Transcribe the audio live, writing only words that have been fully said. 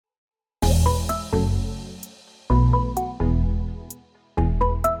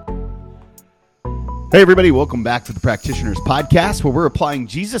Hey everybody, welcome back to the Practitioners Podcast, where we're applying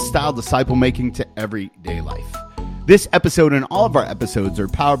Jesus-style disciple making to everyday life. This episode and all of our episodes are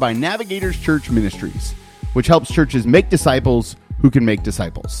powered by Navigators Church Ministries, which helps churches make disciples who can make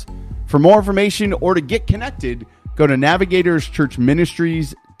disciples. For more information or to get connected, go to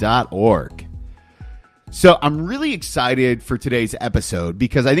navigatorschurchministries.org. So I'm really excited for today's episode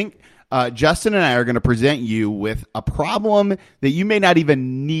because I think Justin and I are going to present you with a problem that you may not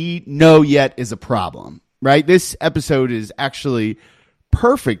even know yet is a problem, right? This episode is actually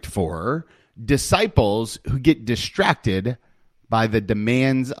perfect for disciples who get distracted by the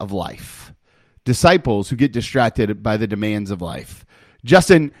demands of life. Disciples who get distracted by the demands of life.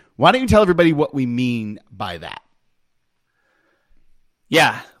 Justin, why don't you tell everybody what we mean by that?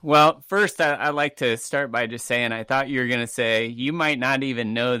 Yeah, well, first, I'd like to start by just saying I thought you were going to say you might not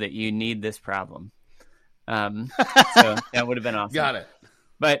even know that you need this problem. So that would have been awesome. Got it.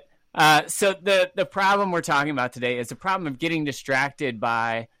 But so the problem we're talking about today is the problem of getting distracted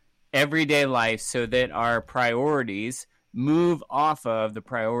by everyday life so that our priorities move off of the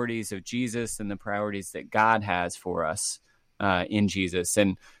priorities of Jesus and the priorities that God has for us in Jesus.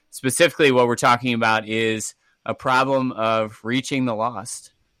 And specifically what we're talking about is a problem of reaching the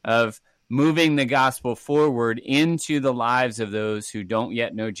lost, of moving the gospel forward into the lives of those who don't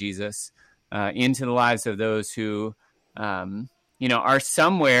yet know Jesus, into the lives of those who, are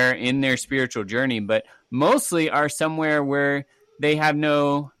somewhere in their spiritual journey, but mostly are somewhere where they have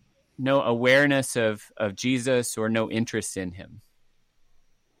no awareness of Jesus or no interest in him.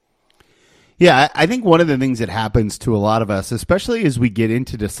 Yeah, I think one of the things that happens to a lot of us, especially as we get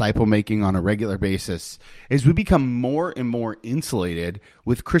into disciple making on a regular basis, is we become more and more insulated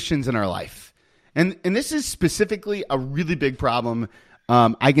with Christians in our life. And this is specifically a really big problem,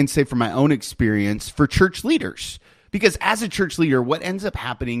 I can say from my own experience, for church leaders. Because as a church leader, what ends up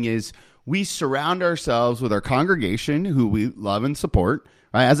happening is we surround ourselves with our congregation who we love and support.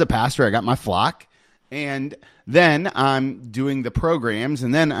 Right? As a pastor, I got my flock. And then I'm doing the programs,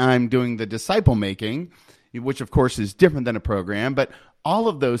 and then I'm doing the disciple making, which of course is different than a program. But all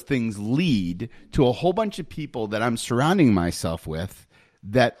of those things lead to a whole bunch of people that I'm surrounding myself with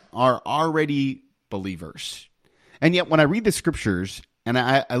that are already believers. And yet when I read the scriptures and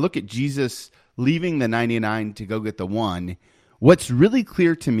I look at Jesus leaving the 99 to go get the one, what's really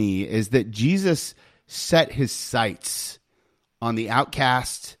clear to me is that Jesus set his sights on the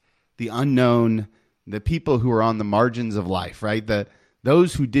outcast, the unknown, the people who are on the margins of life, right?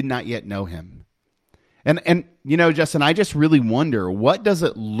 Those who did not yet know him. And Justin, I just really wonder, what does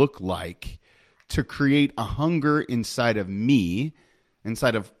it look like to create a hunger inside of me,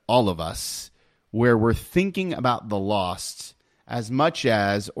 inside of all of us, where we're thinking about the lost as much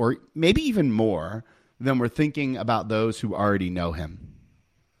as, or maybe even more, than we're thinking about those who already know him?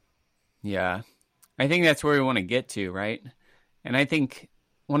 Yeah, I think that's where we want to get to, right? And I think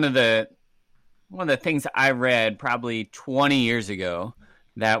one of the things I read probably 20 years ago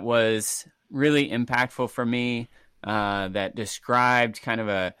that was really impactful for me, that described kind of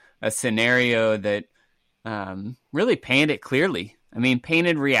a scenario that really painted it clearly. I mean,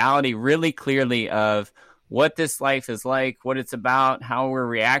 painted reality really clearly of what this life is like, what it's about, how we're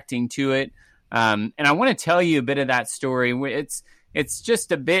reacting to it. And I want to tell you a bit of that story. It's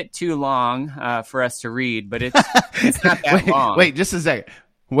just a bit too long for us to read, but it's not that long. Wait,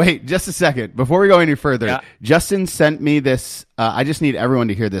 just a second. Before we go any further, yeah. Justin sent me this. I just need everyone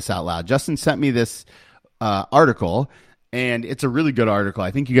to hear this out loud. Justin sent me this article, and it's a really good article.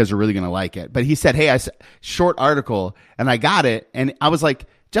 I think you guys are really going to like it. But he said, hey, short article, and I got it. And I was like,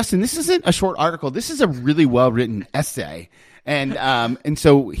 Justin, this isn't a short article. This is a really well-written essay. And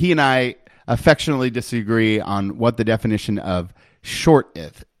so he and I affectionately disagree on what the definition of short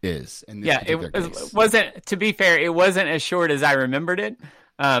is. Yeah, it wasn't, to be fair, it wasn't as short as I remembered it.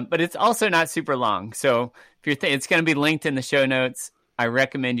 But it's also not super long. So if you're it's going to be linked in the show notes. I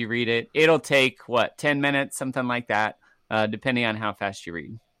recommend you read it. It'll take 10 minutes, something like that, depending on how fast you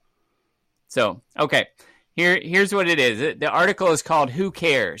read. So, okay, here's what it is. The article is called "Who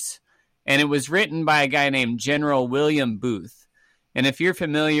Cares?" and it was written by a guy named General William Booth. And if you're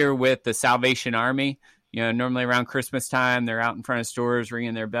familiar with the Salvation Army, normally around Christmas time, they're out in front of stores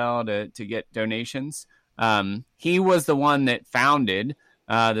ringing their bell to get donations. He was the one that founded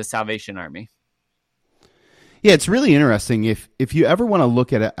the Salvation Army. Yeah, it's really interesting. If you ever want to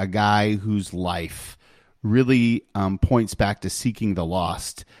look at a guy whose life really points back to seeking the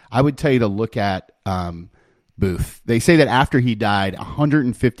lost, I would tell you to look at Booth. They say that after he died,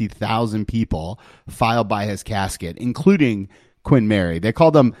 150,000 people filed by his casket, including Queen Mary. They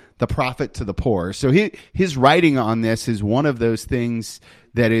called him the prophet to the poor. So his writing on this is one of those things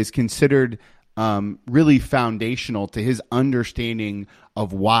that is considered really foundational to his understanding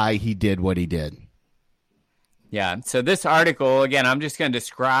of why he did what he did. Yeah. So this article, again, I'm just going to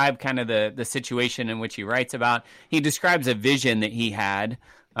describe kind of the situation in which he writes about. He describes a vision that he had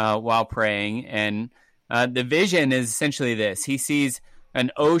while praying. And the vision is essentially this. He sees an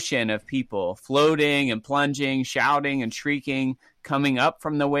ocean of people floating and plunging, shouting and shrieking, coming up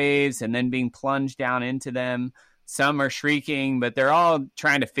from the waves and then being plunged down into them. Some are shrieking, but they're all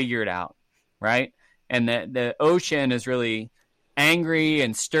trying to figure it out, right? And the ocean is really angry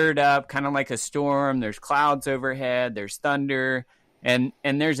and stirred up, kind of like a storm. There's clouds overhead, there's thunder, and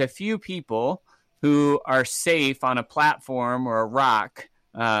there's a few people who are safe on a platform or a rock,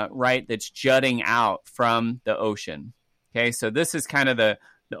 right, that's jutting out from the ocean. Okay, so this is kind of the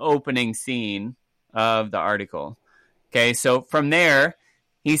opening scene of the article. Okay, so from there,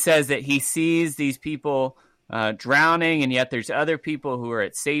 he says that he sees these people drowning, and yet there's other people who are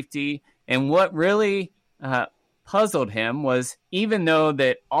at safety. And what really puzzled him was, even though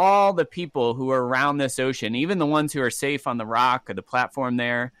that all the people who are around this ocean, even the ones who are safe on the rock or the platform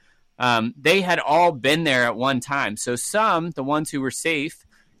there, they had all been there at one time. So some, the ones who were safe,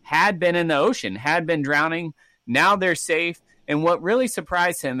 had been in the ocean, had been drowning. Now they're safe. And what really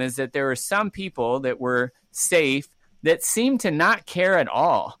surprised him is that there were some people that were safe that seemed to not care at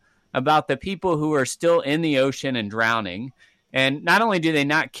all about the people who are still in the ocean and drowning. And not only do they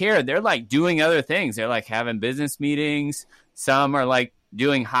not care, they're like doing other things. They're like having business meetings. Some are like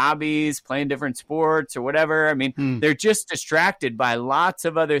doing hobbies, playing different sports or whatever. I mean, they're just distracted by lots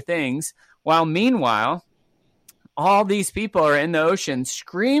of other things. While meanwhile, all these people are in the ocean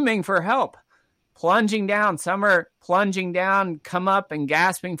screaming for help, plunging down. Some are plunging down, come up and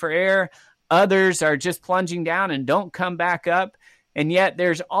gasping for air. Others are just plunging down and don't come back up. And yet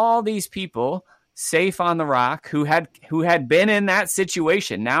there's all these people safe on the rock who had been in that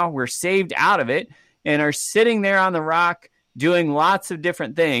situation. Now we're saved out of it and are sitting there on the rock doing lots of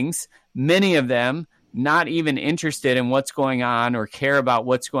different things, many of them not even interested in what's going on or care about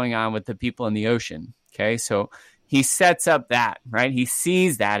what's going on with the people in the ocean. Okay, so he sets up that, right? He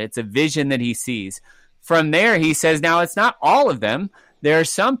sees that. It's a vision that he sees. From there, he says, now it's not all of them. There are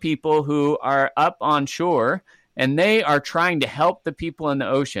some people who are up on shore and they are trying to help the people in the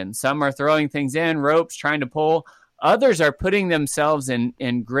ocean. Some are throwing things in, ropes, trying to pull. Others are putting themselves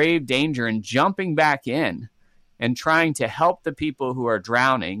in grave danger and jumping back in and trying to help the people who are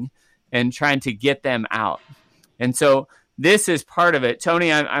drowning and trying to get them out. And so this is part of it.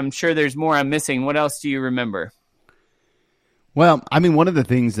 Tony, I'm sure there's more I'm missing. What else do you remember? Well, I mean, one of the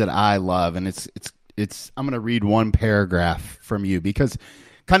things that I love, and it's I'm going to read one paragraph from you, because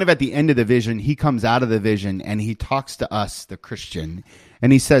kind of at the end of the vision, he comes out of the vision and he talks to us, the Christian,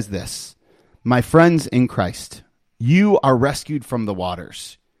 and he says this: "My friends in Christ, you are rescued from the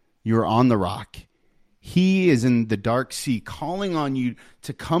waters. You are on the rock. He is in the dark sea, calling on you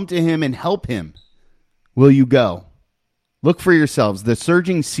to come to him and help him. Will you go? Look for yourselves. The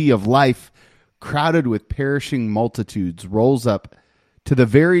surging sea of life, crowded with perishing multitudes, rolls up to the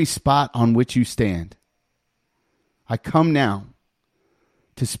very spot on which you stand. I come now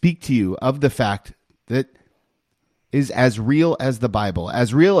to speak to you of the fact that is as real as the Bible,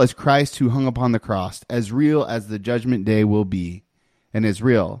 as real as Christ who hung upon the cross, as real as the judgment day will be, and as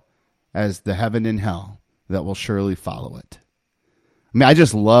real as the heaven and hell that will surely follow it." I mean, I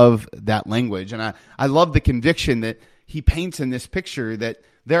just love that language, and I love the conviction that he paints in this picture, that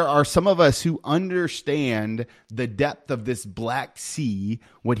there are some of us who understand the depth of this black sea,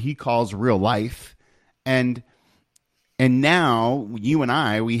 what he calls real life, and now you and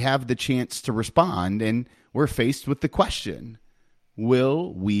I, we have the chance to respond, and we're faced with the question,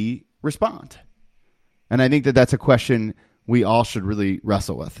 will we respond? And I think that that's a question we all should really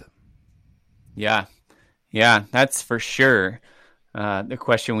wrestle with. Yeah, that's for sure the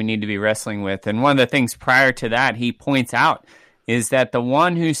question we need to be wrestling with. And one of the things prior to that he points out is that the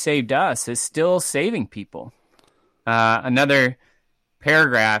one who saved us is still saving people. Another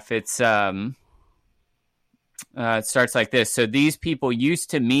paragraph, it starts like this: "So these people used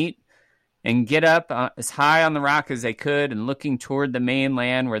to meet and get up as high on the rock as they could, and looking toward the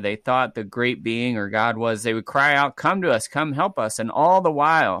mainland where they thought the great being or God was, they would cry out, 'Come to us, come help us.' And all the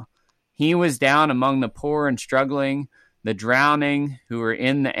while, he was down among the poor and struggling, the drowning who were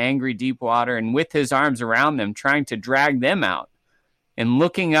in the angry deep water, and with his arms around them, trying to drag them out, and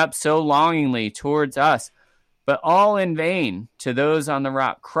looking up so longingly towards us, but all in vain, to those on the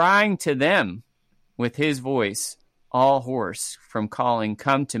rock, crying to them with his voice, all hoarse, from calling,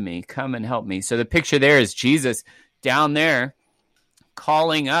 'Come to me, come and help me.'" So the picture there is Jesus down there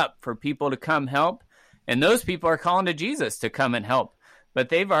calling up for people to come help, and those people are calling to Jesus to come and help but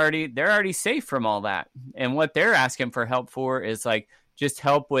they're already safe from all that. And what they're asking for help for is like just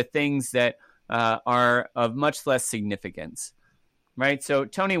help with things that are of much less significance, right? So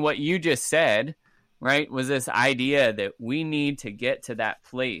Tony, what you just said, right, was this idea that we need to get to that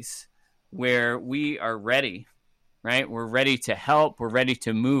place where we are ready, right? We're ready to help. We're ready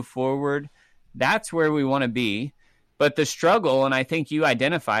to move forward. That's where we want to be. But the struggle, and I think you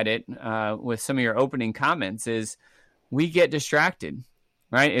identified it with some of your opening comments, is we get distracted,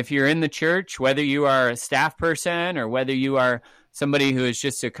 right? If you're in the church, whether you are a staff person or whether you are somebody who is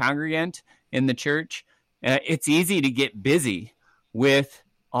just a congregant in the church, it's easy to get busy with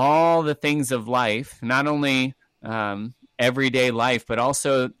all the things of life, not only everyday life, but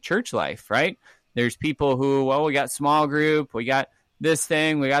also church life, right? There's people who, well, we got small group, we got this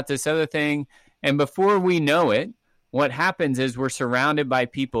thing, we got this other thing. And before we know it, what happens is we're surrounded by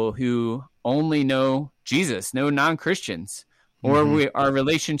people who only know Jesus, no non-Christians, or our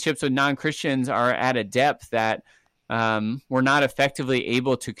relationships with non-Christians are at a depth that we're not effectively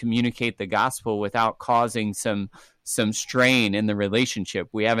able to communicate the gospel without causing some strain in the relationship.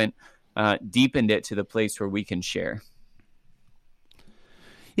 We haven't deepened it to the place where we can share.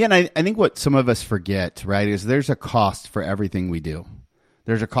 Yeah, and I think what some of us forget, right, is there's a cost for everything we do.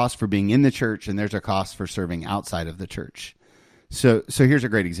 There's a cost for being in the church, and there's a cost for serving outside of the church. So here's a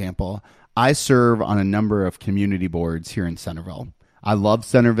great example. I serve on a number of community boards here in Centerville. I love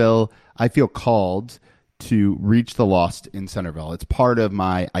Centerville. I feel called to reach the lost in Centerville. It's part of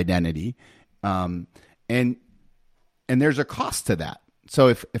my identity. And there's a cost to that. So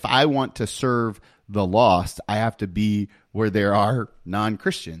if I want to serve the lost, I have to be where there are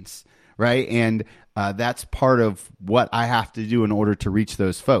non-Christians, right? And that's part of what I have to do in order to reach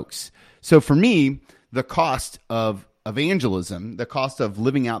those folks. So for me, the cost of evangelism, the cost of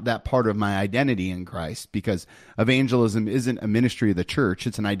living out that part of my identity in Christ, because evangelism isn't a ministry of the church,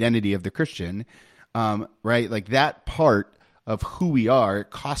 it's an identity of the Christian, right? Like that part of who we are, it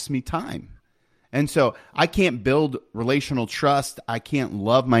costs me time. And so I can't build relational trust. I can't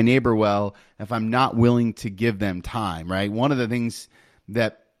love my neighbor well if I'm not willing to give them time, right? One of the things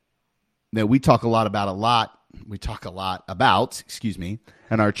that we talk a lot about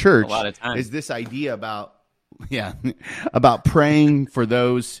in our church is this idea about praying for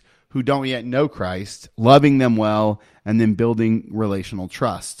those who don't yet know Christ, loving them well, and then building relational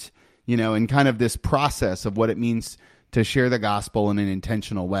trust, and kind of this process of what it means to share the gospel in an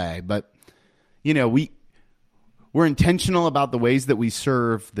intentional way. But, we're intentional about the ways that we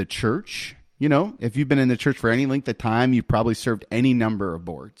serve the church. If you've been in the church for any length of time, you've probably served any number of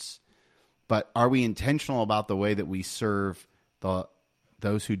boards. But are we intentional about the way that we serve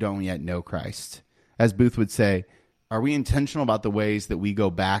those who don't yet know Christ? As Booth would say, are we intentional about the ways that we go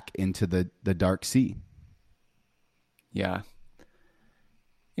back into the dark sea? Yeah.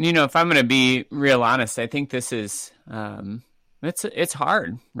 And, if I'm going to be real honest, I think this is, it's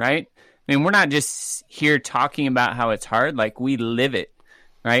hard, right? I mean, we're not just here talking about how it's hard, like we live it,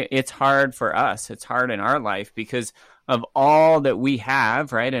 right? It's hard for us. It's hard in our life because of all that we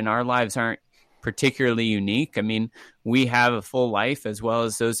have, right? And our lives aren't particularly unique. I mean, we have a full life as well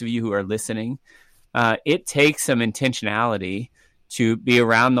as those of you who are listening. It takes some intentionality to be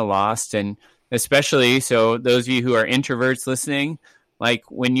around the lost. And especially, so those of you who are introverts listening, like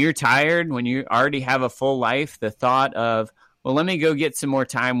when you're tired, when you already have a full life, the thought of, well, let me go get some more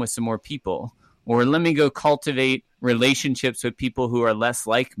time with some more people, or let me go cultivate relationships with people who are less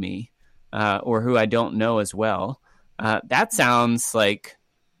like me, or who I don't know as well. That sounds like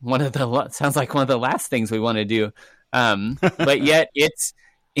one of the last things we want to do. But yet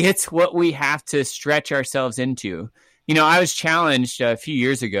it's what we have to stretch ourselves into. I was challenged a few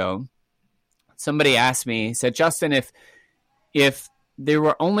years ago. Somebody asked me, said, Justin, if there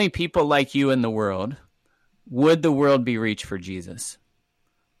were only people like you in the world, would the world be reached for Jesus?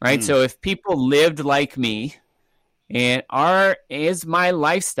 Right? So if people lived like me, and is my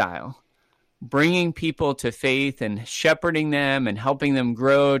lifestyle bringing people to faith and shepherding them and helping them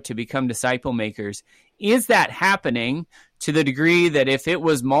grow to become disciple makers, is that happening to the degree that if it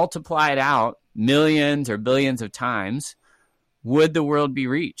was multiplied out millions or billions of times, would the world be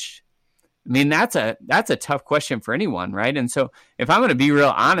reached? I mean, that's a tough question for anyone, right? And so if I'm going to be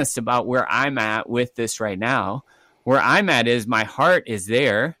real honest about where I'm at with this right now, where I'm at is my heart is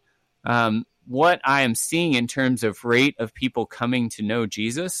there. What I am seeing in terms of rate of people coming to know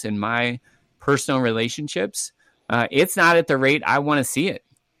Jesus in my personal relationships, it's not at the rate I want to see it.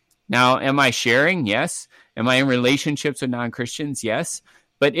 Now, am I sharing? Yes. Am I in relationships with non-Christians? Yes.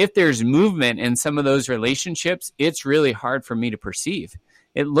 But if there's movement in some of those relationships, it's really hard for me to perceive.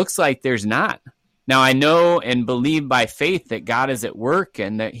 It looks like there's not. Now, I know and believe by faith that God is at work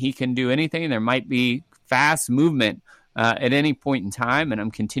and that he can do anything. There might be fast movement at any point in time, and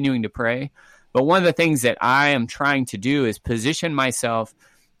I'm continuing to pray. But one of the things that I am trying to do is position myself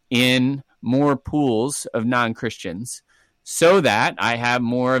in more pools of non-Christians so that I have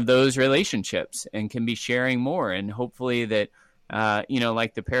more of those relationships and can be sharing more. And hopefully that,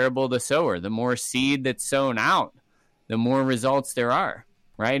 like the parable of the sower, the more seed that's sown out, the more results there are,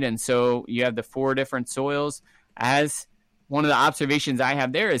 right? And so you have the 4 different soils. As one of the observations I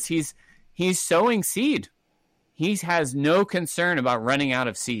have there is he's sowing seed. He has no concern about running out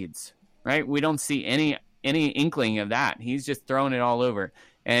of seeds, right? We don't see any inkling of that. He's just throwing it all over.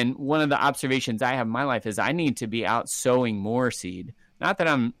 And one of the observations I have in my life is I need to be out sowing more seed. Not that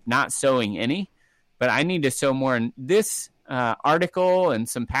I'm not sowing any, but I need to sow more. And this article and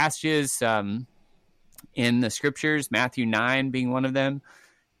some passages in the scriptures, Matthew 9 being one of them,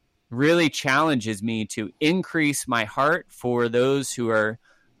 really challenges me to increase my heart for those who are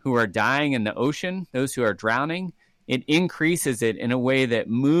dying in the ocean, those who are drowning. It increases it in a way that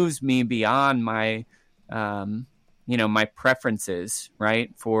moves me beyond my my preferences,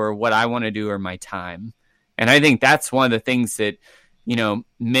 right, for what I want to do or my time. And I think that's one of the things that,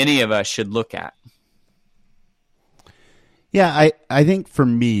 many of us should look at. Yeah, I think for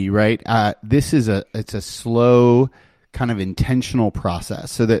me, right, this is it's a slow kind of intentional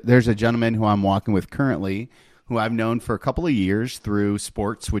process. So that there's a gentleman who I'm walking with currently who I've known for a couple of years through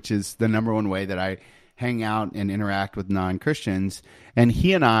sports, which is the number one way that I hang out and interact with non-Christians. And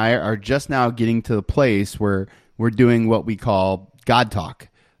he and I are just now getting to the place where we're doing what we call God talk.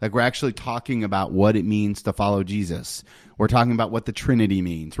 Like we're actually talking about what it means to follow Jesus. We're talking about what the Trinity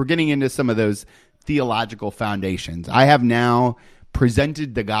means. We're getting into some of those theological foundations. I have now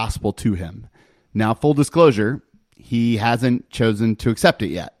presented the gospel to him. Now, full disclosure, he hasn't chosen to accept it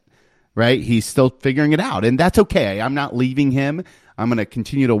yet, right? He's still figuring it out, and that's okay. I'm not leaving him. I'm going to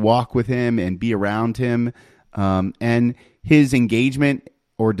continue to walk with him and be around him. And his engagement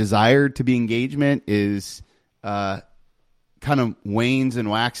or desire to be engagement is kind of wanes and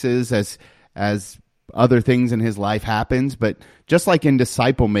waxes as other things in his life happens. But just like in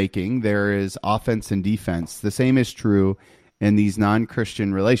disciple making, there is offense and defense. The same is true in these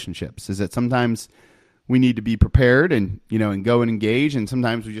non-Christian relationships, is that sometimes we need to be prepared and go and engage. And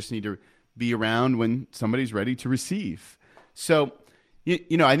sometimes we just need to be around when somebody's ready to receive. So,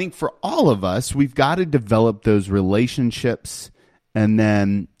 I think for all of us, we've got to develop those relationships and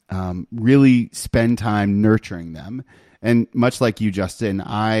then really spend time nurturing them. And much like you, Justin,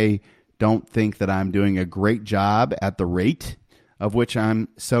 I don't think that I'm doing a great job at the rate of which I'm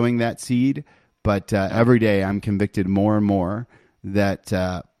sowing that seed. But every day I'm convicted more and more that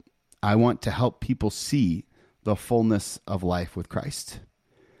I want to help people see the fullness of life with Christ.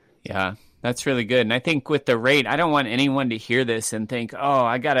 Yeah, that's really good. And I think with the rate, I don't want anyone to hear this and think, oh,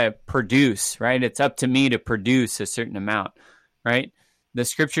 I got to produce, right? It's up to me to produce a certain amount, right? The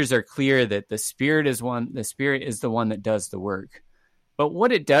scriptures are clear that the Spirit is the one that does the work. But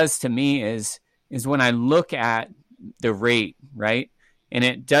what it does to me is when I look at the rate, right, and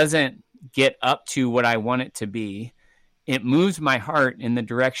it doesn't get up to what I want it to be, it moves my heart in the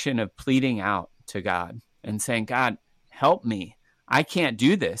direction of pleading out to God and saying, God, help me. I can't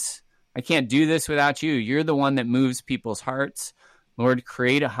do this. I can't do this without you. You're the one that moves people's hearts. Lord,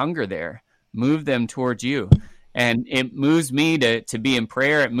 create a hunger there. Move them towards you. And it moves me to be in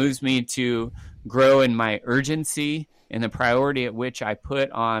prayer. It moves me to grow in my urgency and the priority at which I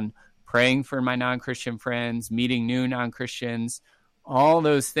put on praying for my non-Christian friends, meeting new non-Christians, all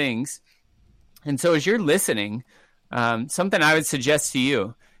those things. And so as you're listening, something I would suggest to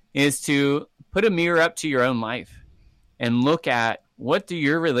you is to put a mirror up to your own life and look at, what do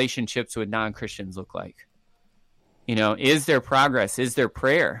your relationships with non-Christians look like? Is there progress? Is there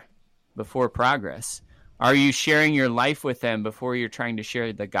prayer before progress? Are you sharing your life with them before you're trying to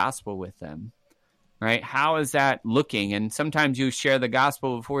share the gospel with them? Right? How is that looking? And sometimes you share the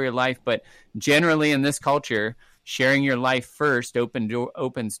gospel before your life, but generally in this culture, sharing your life first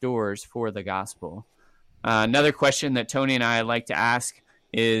opens doors for the gospel. Another question that Tony and I like to ask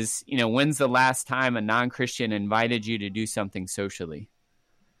is, when's the last time a non-Christian invited you to do something socially?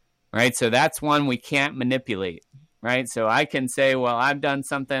 Right? So that's one we can't manipulate, right? So I can say, well, I've done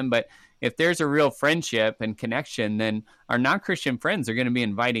something, but if there's a real friendship and connection, then our non-Christian friends are going to be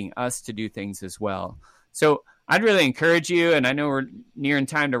inviting us to do things as well. So I'd really encourage you, and I know we're nearing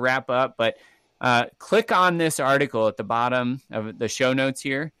time to wrap up, but click on this article at the bottom of the show notes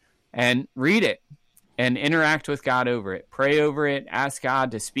here and read it and interact with God over it. Pray over it. Ask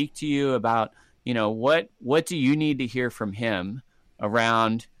God to speak to you about, what do you need to hear from him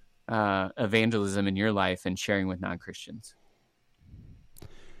around evangelism in your life and sharing with non-Christians?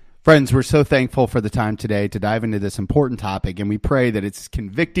 Friends, we're so thankful for the time today to dive into this important topic, and we pray that it's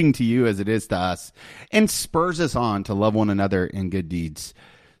convicting to you as it is to us and spurs us on to love one another in good deeds.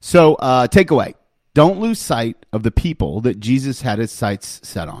 So, takeaway, don't lose sight of the people that Jesus had his sights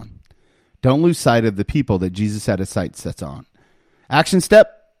set on. Don't lose sight of the people that Jesus had his sights set on. Action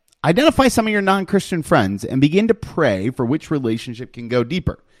step, identify some of your non-Christian friends and begin to pray for which relationship can go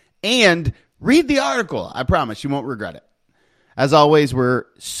deeper. And read the article. I promise you won't regret it. As always, we're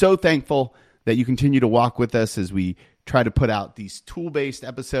so thankful that you continue to walk with us as we try to put out these tool-based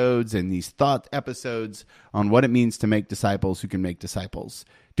episodes and these thought episodes on what it means to make disciples who can make disciples.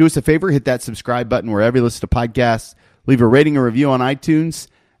 Do us a favor, hit that subscribe button wherever you listen to podcasts, leave a rating or review on iTunes,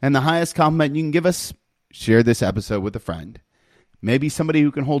 and the highest compliment you can give us, share this episode with a friend. Maybe somebody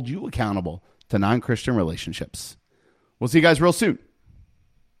who can hold you accountable to non-Christian relationships. We'll see you guys real soon.